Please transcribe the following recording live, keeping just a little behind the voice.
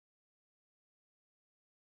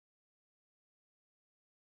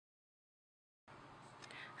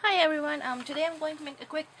Hi everyone. Today I'm going to make a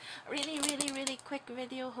quick, really quick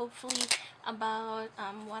video, hopefully about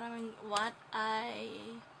what I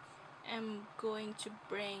am going to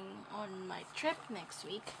bring on my trip next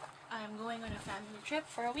week. I'm going on a family trip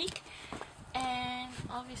for a week, and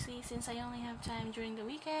obviously since I only have time during the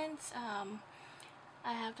weekends,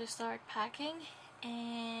 I have to start packing.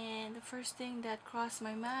 And the first thing that crossed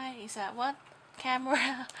my mind is that what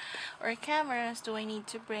camera or cameras do I need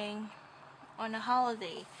to bring on a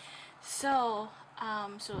holiday. So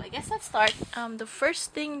I guess let's start. The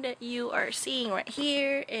first thing that you are seeing right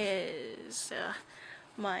here is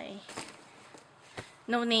my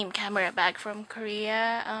no-name camera bag from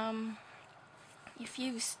Korea. If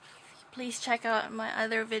you please check out my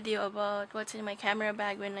other video about what's in my camera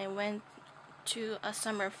bag when I went to a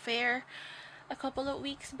summer fair a couple of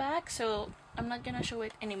weeks back, so I'm not gonna show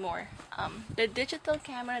it anymore. The digital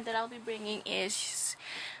camera that I'll be bringing is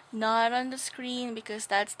not on the screen because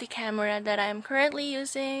that's the camera that I'm currently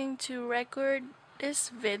using to record this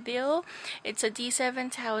video. It's a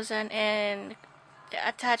D7000 and the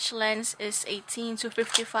attached lens is 18 to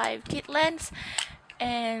 55 kit lens.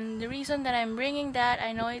 And the reason that I'm bringing that,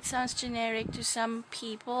 I know it sounds generic to some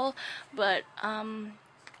people, but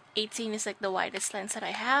 18 is like the widest lens that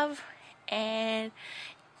I have, and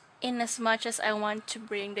in as much as I want to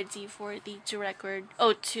bring the D40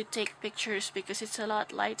 to take pictures because it's a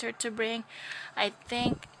lot lighter to bring, I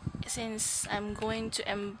think since I'm going to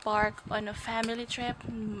embark on a family trip,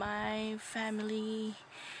 my family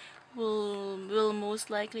will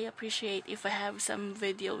most likely appreciate if I have some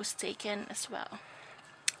videos taken as well.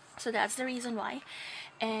 So that's the reason why.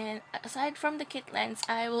 And aside from the kit lens,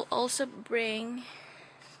 I will also bring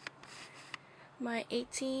my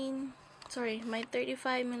 35mm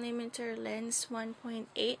lens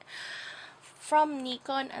 1.8 from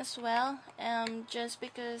Nikon as well, just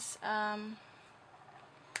because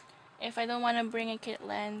if I don't want to bring a kit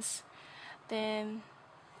lens, then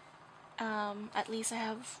at least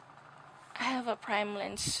I have a prime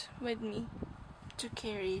lens with me to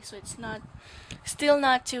carry, so it's still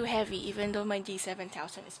not too heavy even though my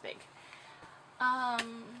D7000 is big.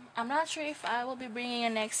 I'm not sure if I will be bringing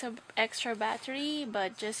an extra battery,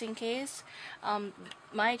 but just in case,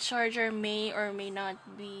 my charger may or may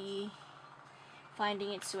not be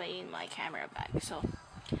finding its way in my camera bag. So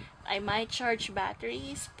I might charge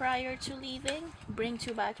batteries prior to leaving, bring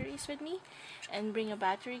 2 batteries with me, and bring a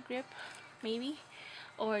battery grip maybe,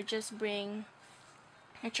 or just bring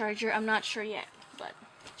a charger. I'm not sure yet, but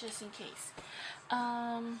just in case.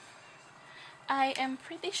 I am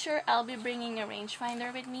pretty sure I'll be bringing a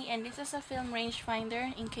rangefinder with me, and this is a film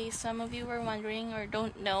rangefinder in case some of you were wondering or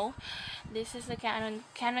don't know. This is the Canonet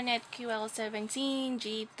QL17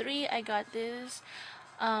 G3. I got this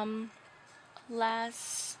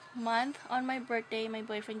last month on my birthday. My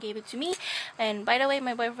boyfriend gave it to me, and by the way,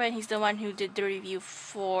 my boyfriend, he's the one who did the review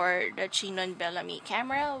for the Chinon Bellamy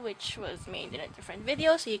camera, which was made in a different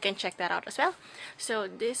video, so you can check that out as well. So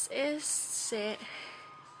this is it.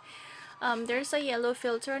 There's a yellow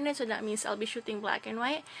filter on it, so that means I'll be shooting black and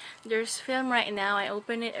white. There's film right now. I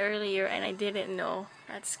opened it earlier and I didn't know.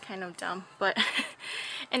 That's kind of dumb, but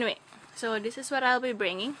anyway, so this is what I'll be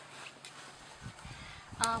bringing.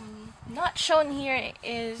 Not shown here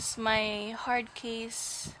is my hard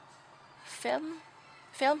case film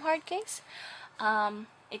hard case.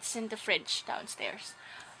 It's in the fridge downstairs.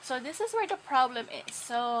 So this is where the problem is.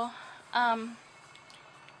 So I'm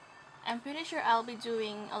pretty sure I'll be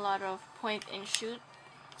doing a lot of point and shoot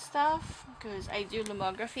stuff because I do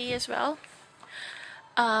lomography as well.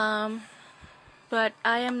 But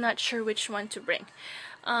I am not sure which one to bring.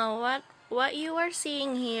 What you are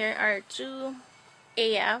seeing here are 2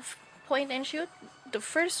 AF point and shoot. The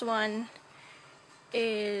first one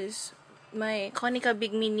is my Konica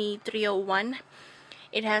Big Mini 301.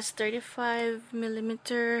 It has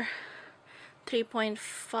 35mm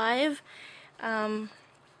 3.5.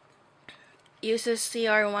 Uses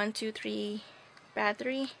CR123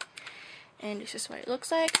 battery, and this is what it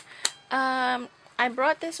looks like. I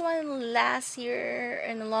brought this one last year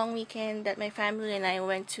in a long weekend that my family and I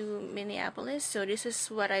went to Minneapolis, so this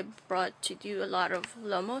is what I brought to do a lot of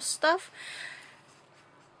Lomo stuff.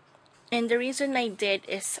 And the reason I did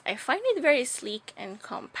is I find it very sleek and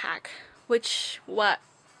compact, which what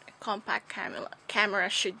a compact camera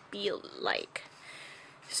should be like.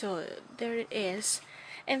 So there it is.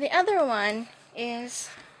 And the other one is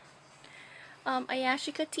a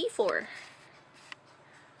Yashica T4.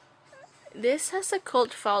 This has a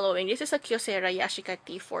cult following. This is a Kyocera Yashica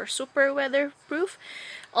T4, super weatherproof.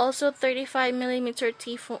 Also 35mm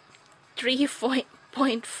T4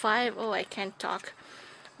 3.5. Oh, I can't talk.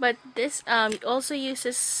 But this also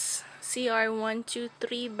uses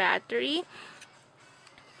CR123 battery.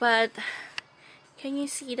 But can you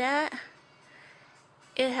see that?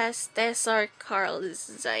 It has Tessar Carl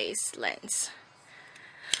Zeiss lens,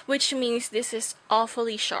 which means this is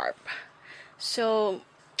awfully sharp. So,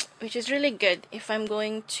 which is really good if I'm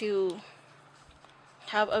going to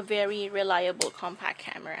have a very reliable compact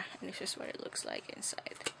camera. And this is what it looks like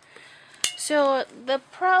inside. So the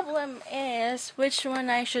problem is which one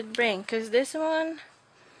I should bring, because this one,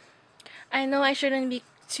 I know I shouldn't be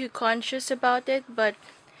too conscious about it, but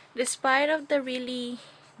despite of the really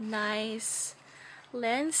nice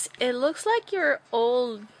lens, it looks like your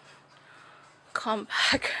old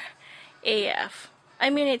compact AF. I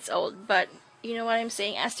mean, it's old, but you know what I'm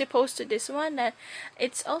saying, as opposed to this one that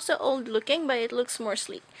it's also old looking, but it looks more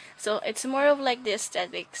sleek. So it's more of like the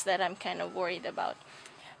aesthetics that I'm kind of worried about.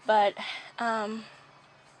 But I'm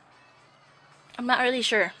not really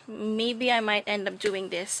sure. Maybe I might end up doing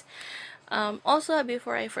this. Also,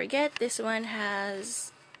 before I forget, this one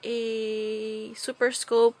has a super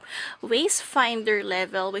scope waist finder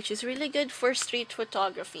level, which is really good for street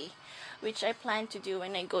photography, which I plan to do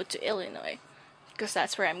when I go to Illinois, because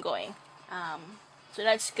that's where I'm going. So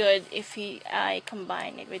that's good if I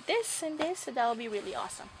combine it with this and this, so that will be really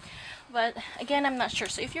awesome. But again, I'm not sure.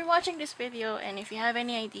 So if you're watching this video and if you have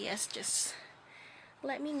any ideas, just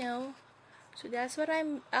let me know. So that's what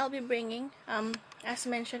I'll be bringing. As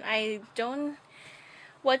mentioned,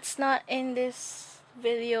 what's not in this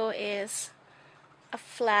video is a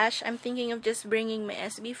flash. I'm thinking of just bringing my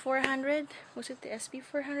SB400. Was it the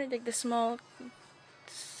SB400? Like the small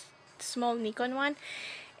Nikon one,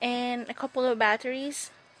 and a couple of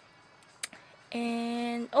batteries.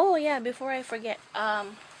 And oh yeah, before I forget,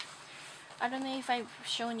 I don't know if I've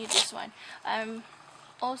shown you this one. I'm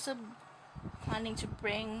also planning to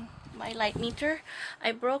bring my light meter.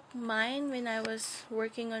 I broke mine when I was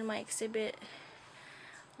working on my exhibit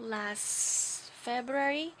last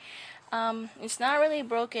February. It's not really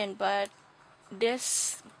broken, but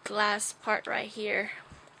this glass part right here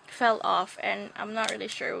fell off, and I'm not really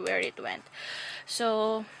sure where it went.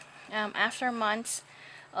 So after months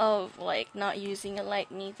of like not using a light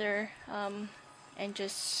meter, and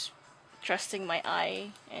just trusting my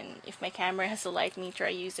eye, and if my camera has a light meter, I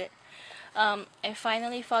use it. I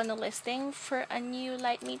finally found a listing for a new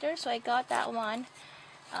light meter, so I got that one.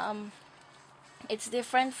 It's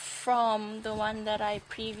different from the one that I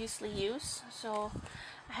previously used, so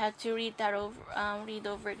I had to read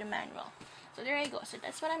over the manual. So there I go. So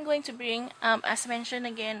that's what I'm going to bring. As mentioned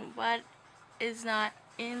again, what is not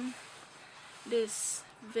in this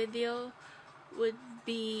video would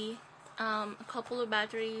be a couple of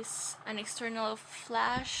batteries, an external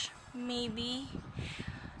flash, maybe.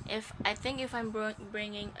 If I'm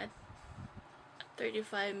bringing a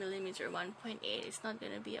 35mm 1.8, it's not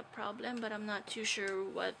gonna be a problem, but I'm not too sure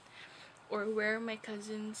what or where my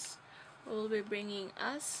cousins will be bringing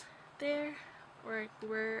us there, or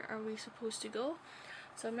where are we supposed to go.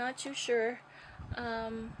 So I'm not too sure.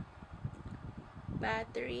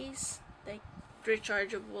 Batteries, like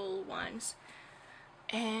rechargeable ones,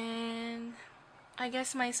 and I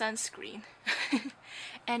guess my sunscreen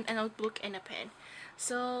and a notebook and a pen.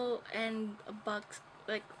 So, and a box,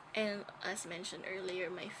 like, and as mentioned earlier,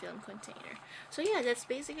 my film container. So yeah, that's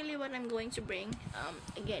basically what I'm going to bring.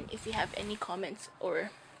 Again, if you have any comments or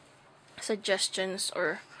suggestions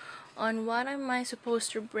or on what am I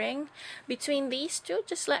supposed to bring between these two,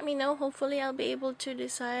 just let me know. Hopefully I'll be able to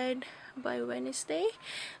decide by Wednesday.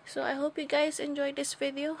 So I hope you guys enjoyed this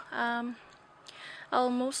video. I'll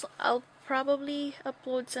probably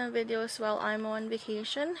upload some videos while I'm on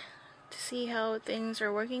vacation to see how things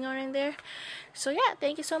are working on in there. So yeah,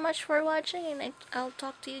 thank you so much for watching, and I'll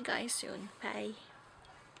talk to you guys soon. Bye.